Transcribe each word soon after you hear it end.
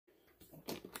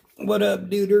What up,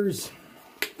 duders?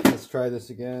 Let's try this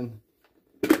again.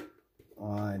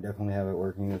 I definitely have it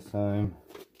working this time.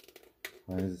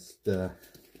 I don't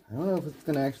know if it's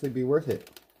gonna actually be worth it,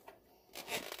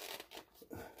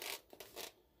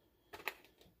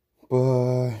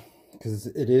 but because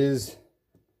it is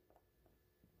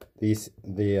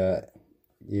the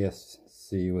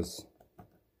ESC was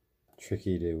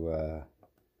tricky to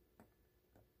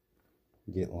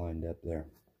get lined up there,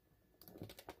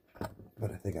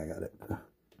 but I think I got it,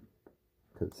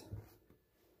 because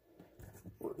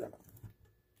we're gonna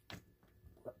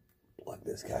plug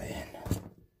this guy in.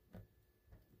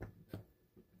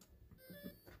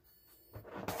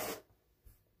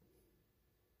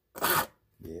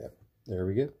 Yeah, there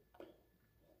we go.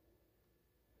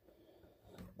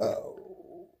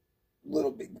 Oh,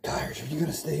 little big tires, are you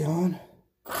gonna stay on?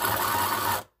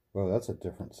 Well, that's a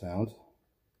different sound.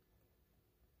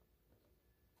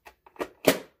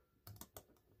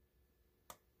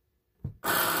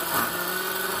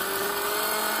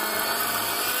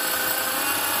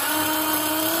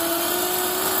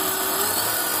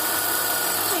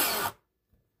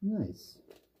 Nice.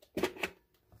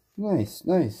 Nice,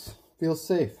 nice. Feels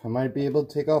safe. I might be able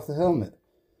to take off the helmet.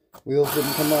 Wheels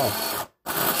didn't come off.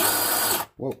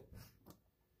 Whoa.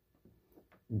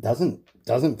 Doesn't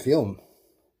feel.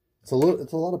 It's a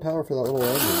lot of power for that little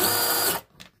engine.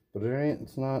 But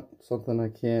it's not something I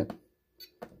can't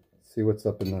see what's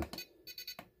up in the.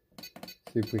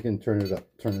 See if we can turn it up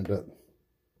to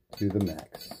the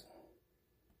max.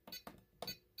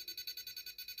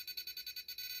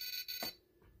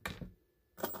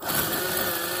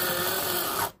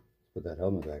 Put that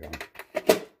helmet back on.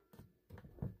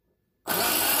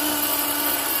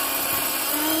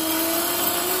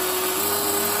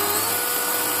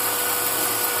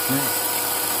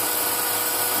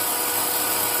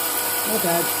 Not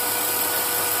bad.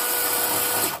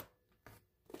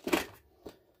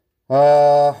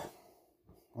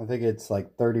 I think it's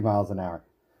like 30 miles an hour.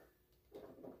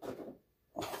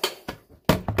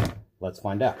 Let's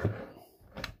find out.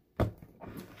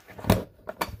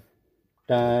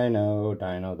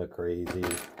 Dino the crazy.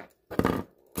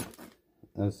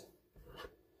 Let's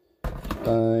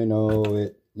dino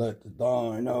it. Let's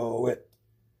dino it.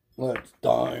 Let's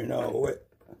dino it.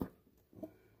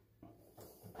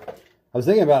 I was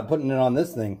thinking about putting it on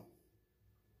this thing.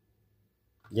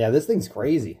 Yeah, this thing's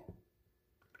crazy.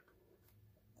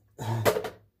 All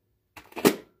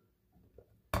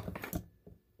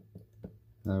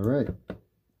right.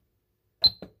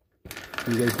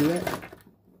 Can you guys see that?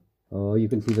 Oh, you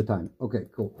can see the time. Okay,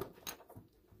 cool.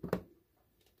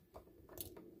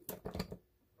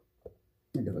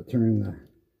 I gotta turn the...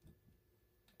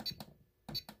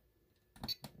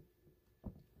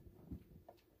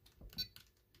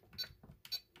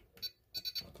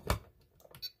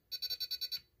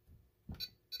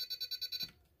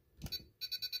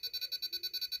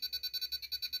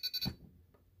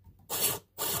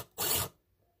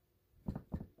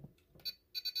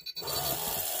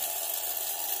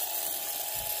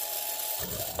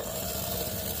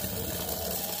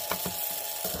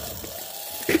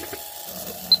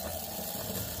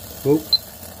 Oh.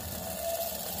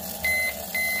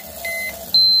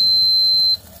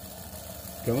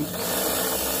 Going.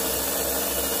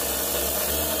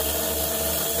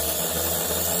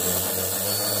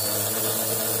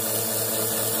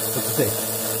 What's it say?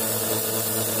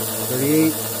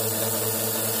 38.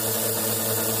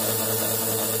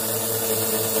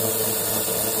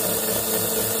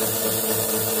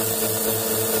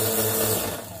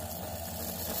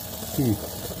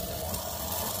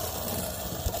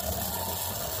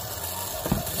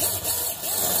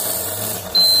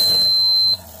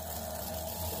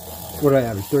 What do I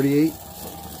average? 38?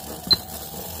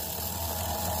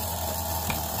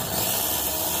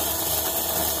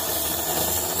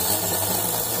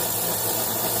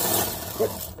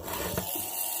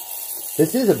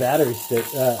 This is a battery stick,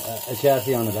 a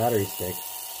chassis on a battery stick.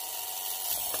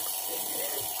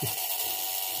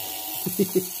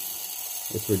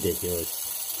 It's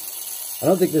ridiculous. I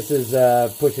don't think this is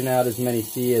pushing out as many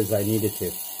C as I needed to.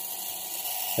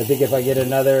 I think if I get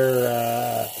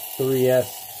another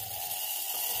 3S,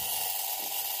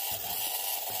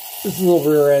 this is a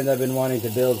little rear end I've been wanting to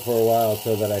build for a while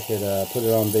so that I could put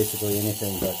it on basically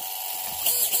anything, but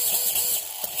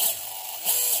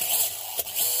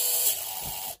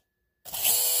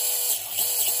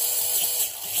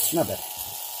not bad.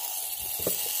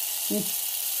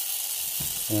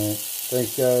 Alright,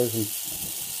 thanks guys.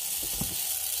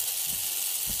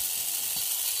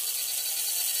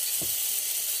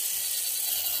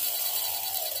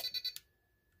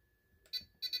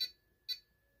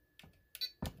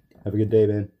 Have a good day,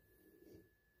 man.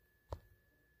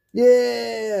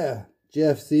 Yeah!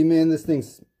 Jeff, see, man, this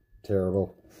thing's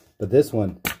terrible. But this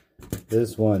one's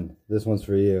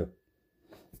for you.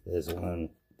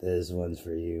 This one's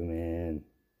for you, man.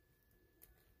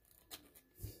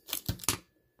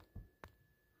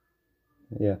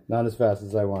 Yeah, not as fast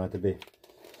as I want it to be.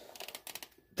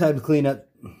 Time to clean up.